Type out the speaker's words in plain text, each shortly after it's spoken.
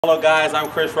Hello guys, I'm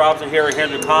Chris Robinson here at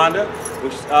Hendrick Honda.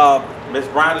 Ms.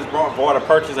 Brown has bought a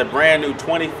purchase a brand new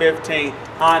 2015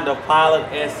 Honda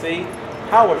Pilot SE.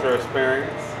 How was your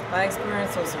experience? My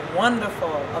experience was wonderful,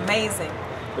 amazing.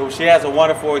 She has a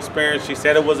wonderful experience. She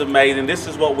said it was amazing. This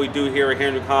is what we do here at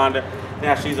Hendrick Honda.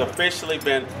 Now she's officially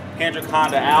been Hendrick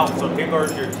Honda out, so here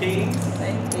goes your keys.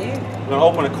 Thank you. I'm going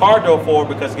to open the car door for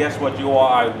her because guess what? You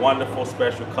are a wonderful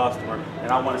special customer.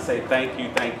 And I want to say thank you,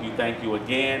 thank you, thank you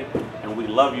again. And we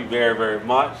love you very, very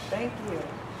much. Thank you.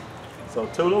 So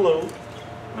toodaloo.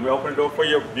 Let me open the door for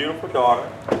your beautiful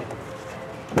daughter.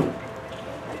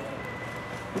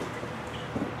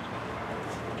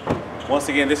 Once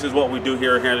again, this is what we do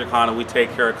here at Hendrick Honda. We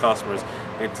take care of customers.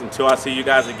 And until I see you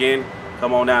guys again,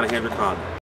 come on down to Hendrick Honda.